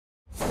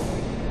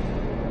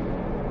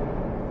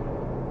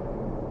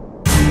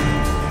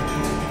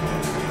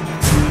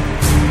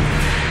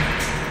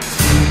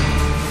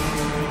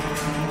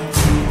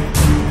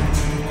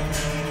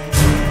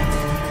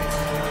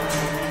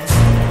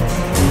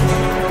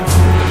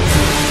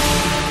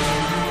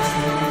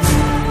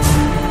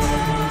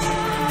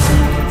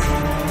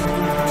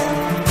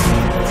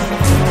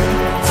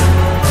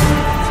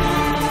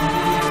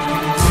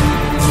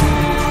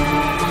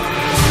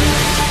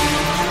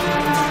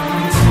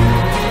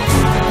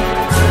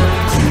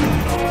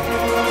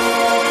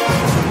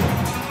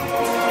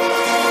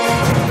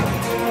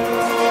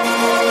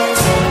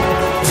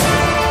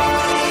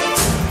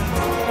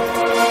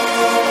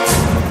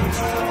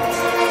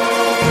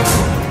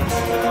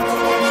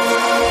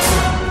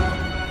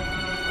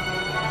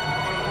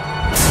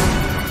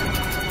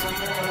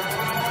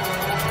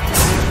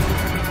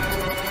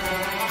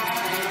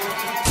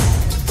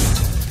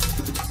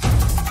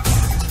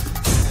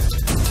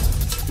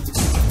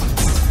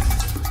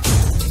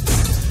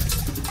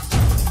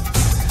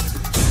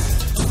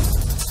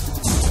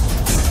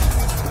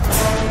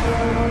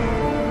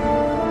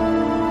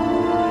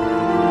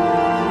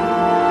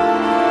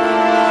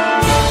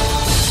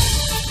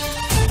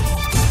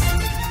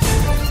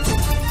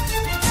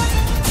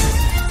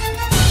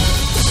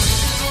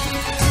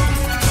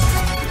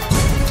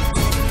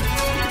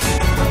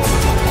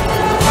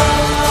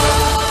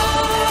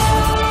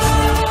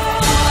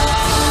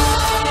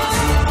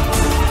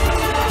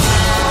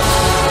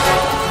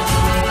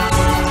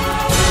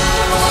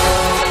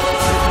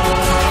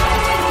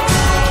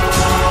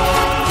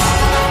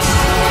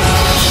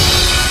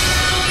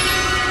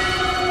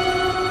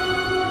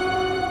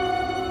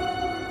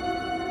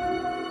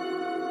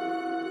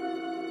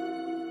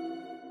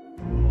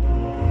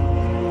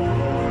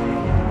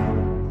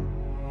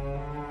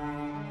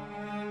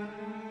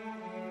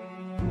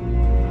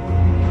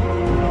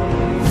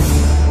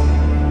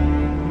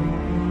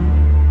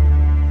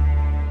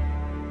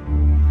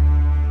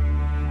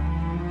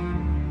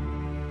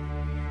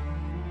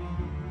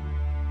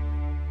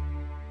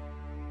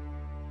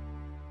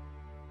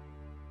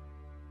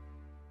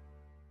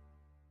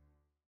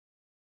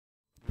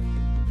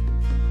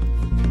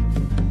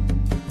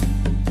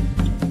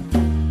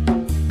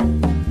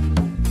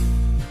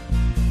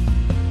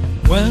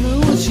When I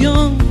was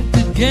young,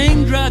 the gang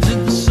drives in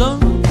the sun.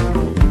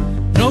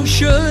 No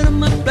shirt on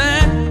my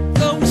back,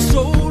 I was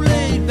so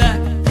laid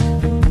back.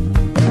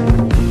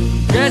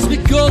 Guess my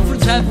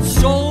girlfriend's having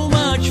so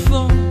much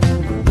fun.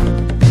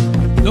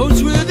 Those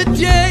were the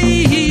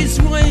days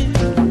when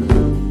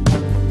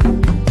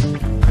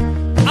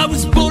I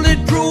was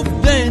bulletproof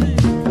then.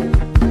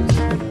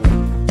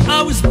 I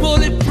was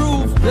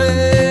bulletproof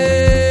then.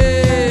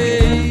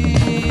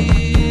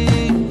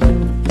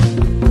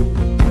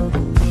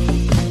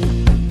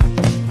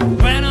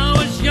 When I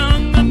was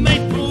young, I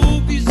made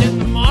movies in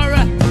the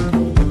Mara.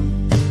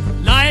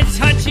 Lions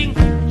hunting,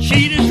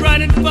 cheetahs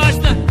running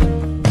faster.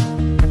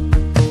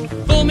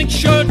 Filming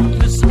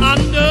shirtless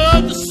under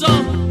the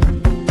sun.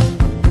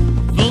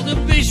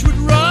 Wildebeest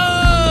would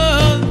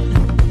run,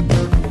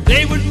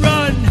 they would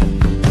run.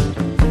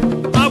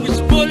 I was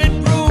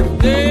bulletproof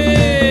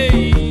then.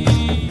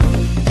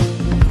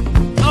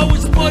 I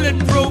was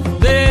bulletproof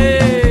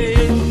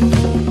then.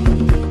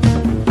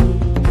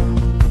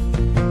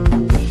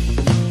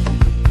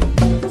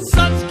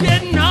 Sun's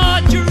getting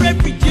hotter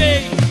every day.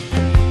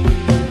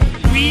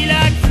 We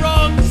like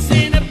frogs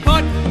in a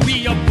pot, we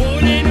are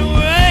boiling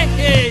away.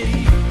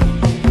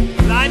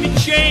 Climate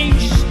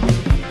change,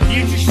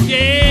 here to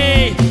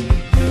stay.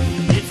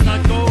 It's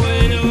not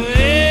going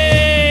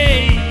away.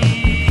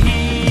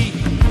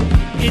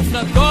 It's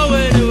not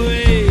going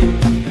away.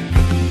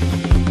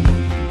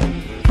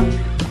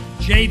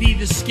 JV,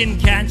 the skin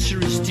cancer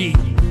is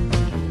deep.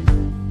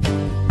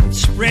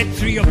 Spread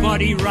through your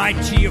body right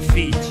to your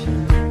feet.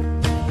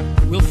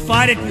 We'll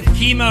fight it with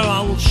chemo,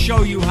 I will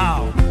show you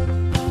how.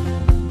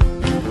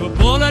 We're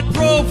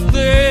bulletproof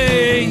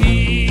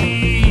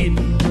then.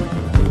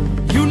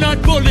 You're not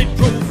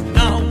bulletproof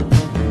now.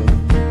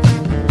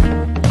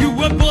 You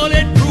were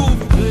bulletproof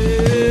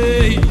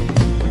then.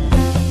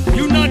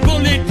 You're not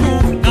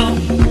bulletproof now.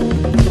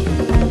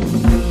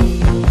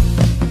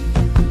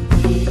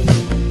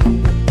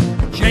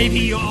 JV,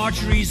 your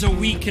arteries are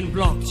weak and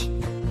blocked.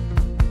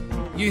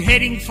 You're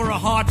heading for a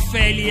heart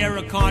failure,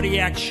 a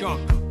cardiac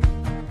shock.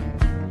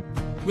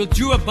 We'll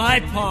do a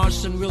bypass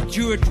and we'll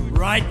do it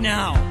right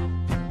now.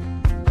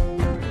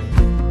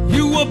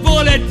 You were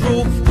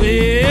bulletproof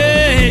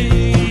then.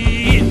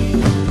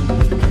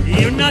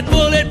 You're not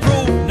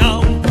bulletproof now.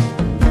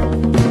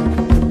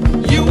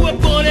 You were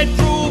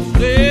bulletproof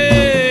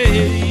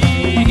then.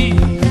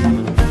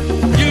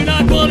 You're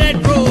not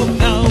bulletproof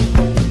now.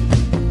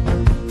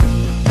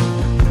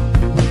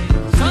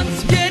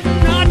 Sun's getting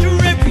hotter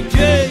every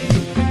day.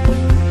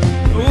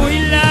 We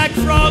like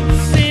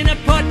frogs in a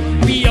pot,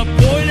 we are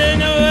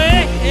boiling away.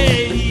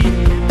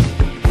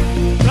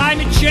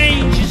 Climate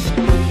change is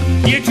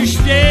here to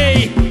stay.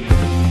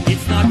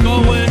 It's not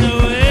going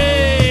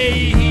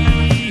away.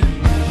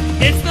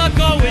 It's not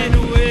going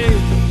away.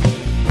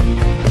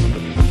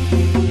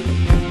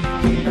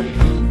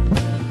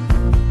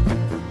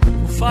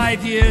 For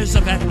 5 years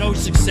I've had no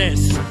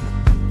success.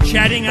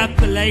 Chatting up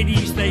the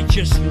ladies, they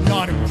just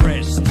not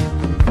impressed.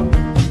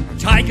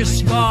 Tiger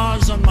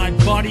scars on my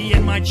body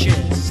and my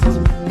chest.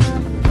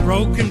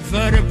 Broken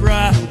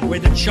vertebra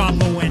where the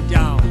chopper went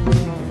down.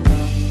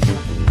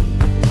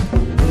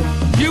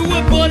 You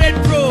were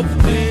bulletproof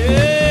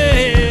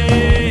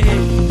then.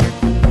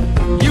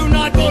 You're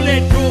not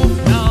bulletproof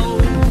now.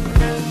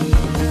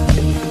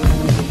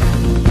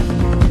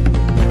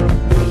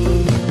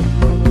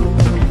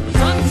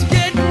 Sun's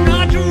getting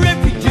hotter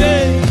every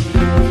day.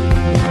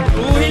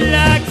 We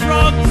like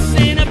frogs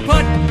in a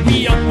pot, we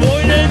are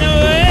boiling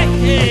away.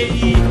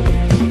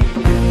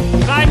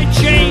 Climate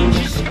change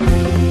is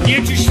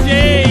here to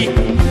stay.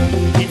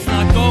 It's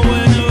not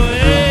going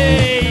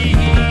away.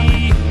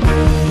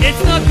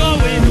 It's not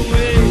going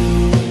away.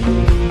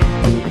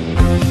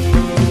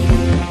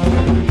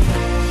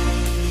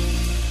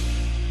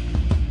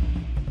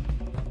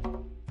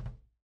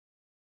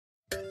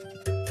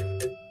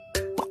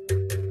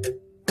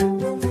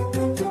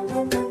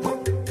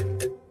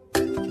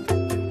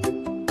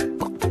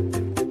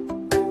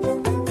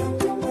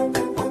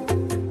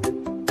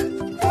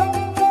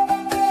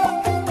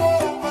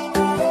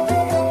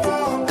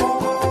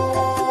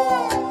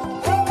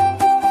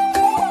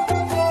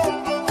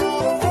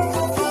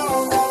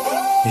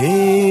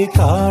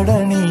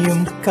 കാടണിയും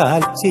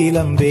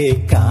കാൽച്ചിലമ്പേ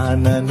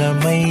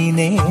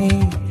കാനനമൈനേ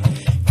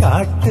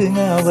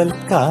കാട്ടുങ്ങാവൽ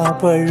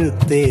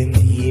കാപ്പഴുത്തേ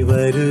നീ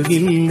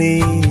വരുകില്ലേ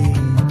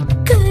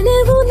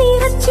കനവു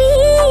നിറച്ചേ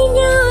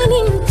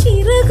ഞാനിൻ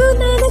ചിറകു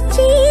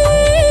നനച്ചേ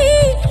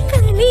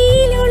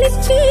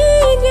കളിയിലൊളിച്ചേ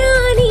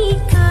ഞാനീ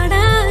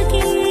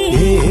കാടാകെ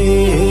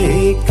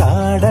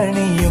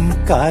കാടണിയും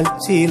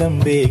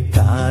കാൽച്ചിലമ്പേ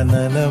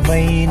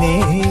കാനനമൈനേ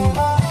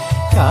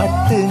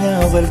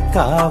കാട്ടുങ്ങാവൽ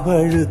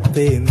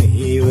കാവഴുത്തേ നീ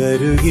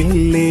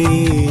വരുകില്ലേ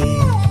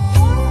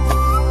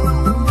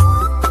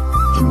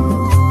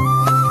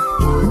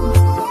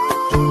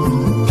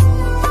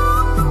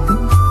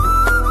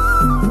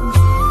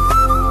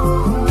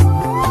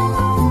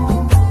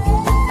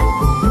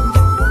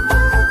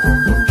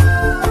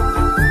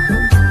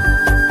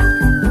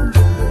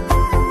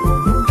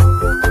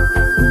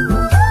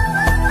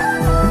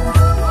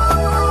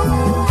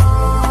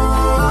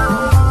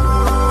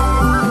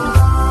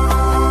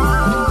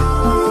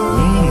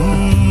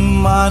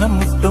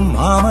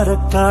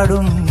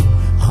പാലക്കാടും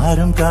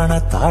ആരും കാണാ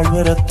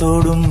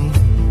താഴ്വരത്തോടും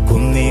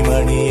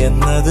കുന്നിമണി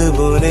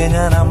എന്നതുപോലെ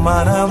ഞാൻ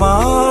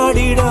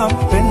അമ്മാനമാടിടാം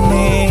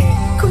പെണ്ണേ.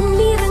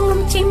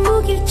 കുന്നിറങ്ങും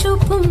ചെമ്മുകിൽ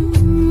ചുവപ്പും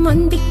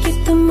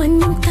മന്തിക്കെത്തും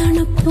മഞ്ഞും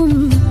തണുപ്പും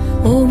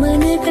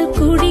ഓമനകൾ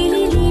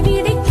കുടിലിൽ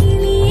ഇവിടെ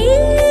കിളിയേ.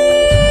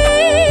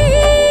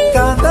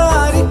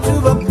 കാന്താരി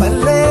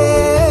ചുവപ്പല്ലേ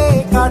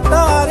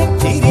കാട്ടാരി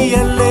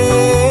ചിരിയല്ലേ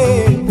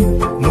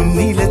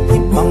മുന്നിലെത്തി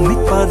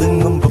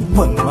പമ്മിപ്പതുങ്ങുമ്പോ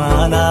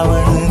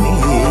പൊന്മാനാവണ് നീ.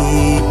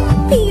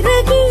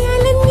 പിറകെ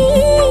അലഞ്ഞേ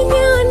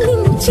ഞാൻ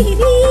നിൻ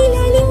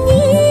ചിരിയിലലിഞ്ഞേ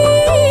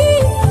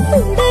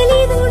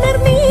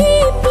ഉടലിതുണർന്നേ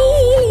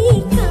പീലി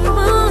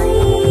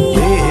കവായി.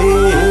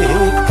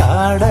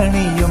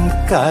 കാടണിയും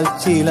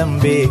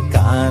കാൽച്ചിലമ്പേ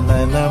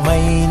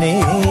കാനനമൈനേ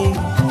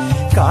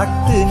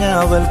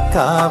കാട്ടുഞാവൽ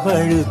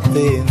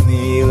കാവഴുത്തേ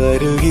നീ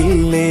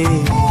വരുകില്ലേ.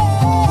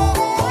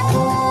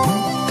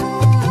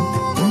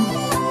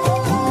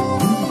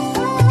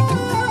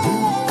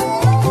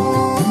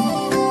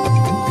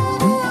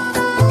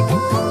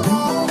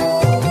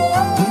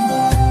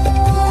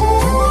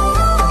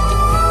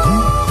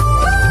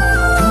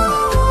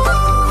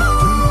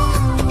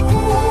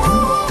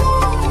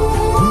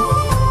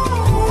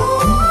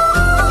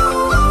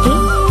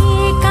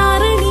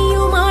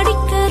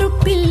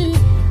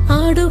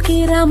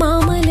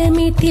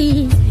 മാമലമേട്ടിൽ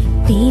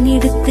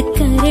തേനെടുത്ത്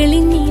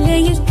കരളിൻ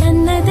നിലയിൽ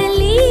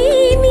തന്നതല്ലേ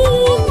നീ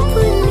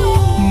പൊന്നേ.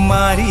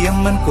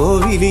 മാരിയമ്മൻ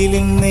കോവിലിൽ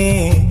നിന്നേ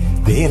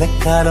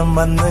വേലക്കാലം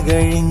വന്നു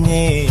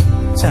കഴിഞ്ഞേ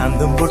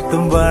ചാന്തും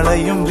പൊട്ടും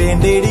വളയും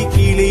വേണ്ടേടി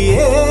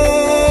കിളിയേ.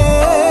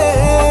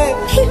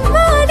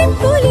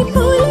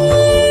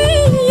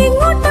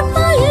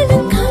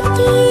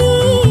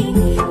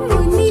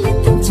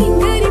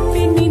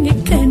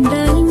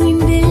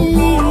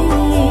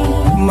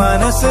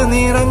 മനസ്സ്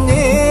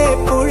നിറഞ്ഞേ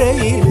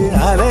പുഴയിൽ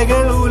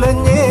അലകൾ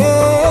ഉലഞ്ഞേ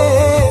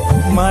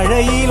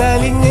മഴയിൽ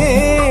അലിഞ്ഞേ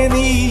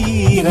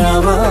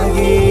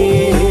നീരാവാകേ.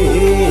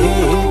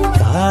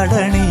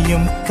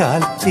 കാടണിയും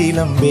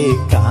കാൽച്ചിലമ്പേ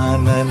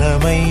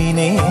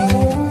കാനനമൈനേ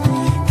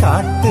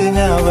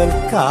കാട്ടുഞാവൽ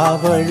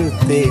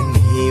കാവഴുത്തേ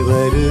നീ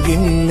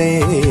വരുകില്ലേ.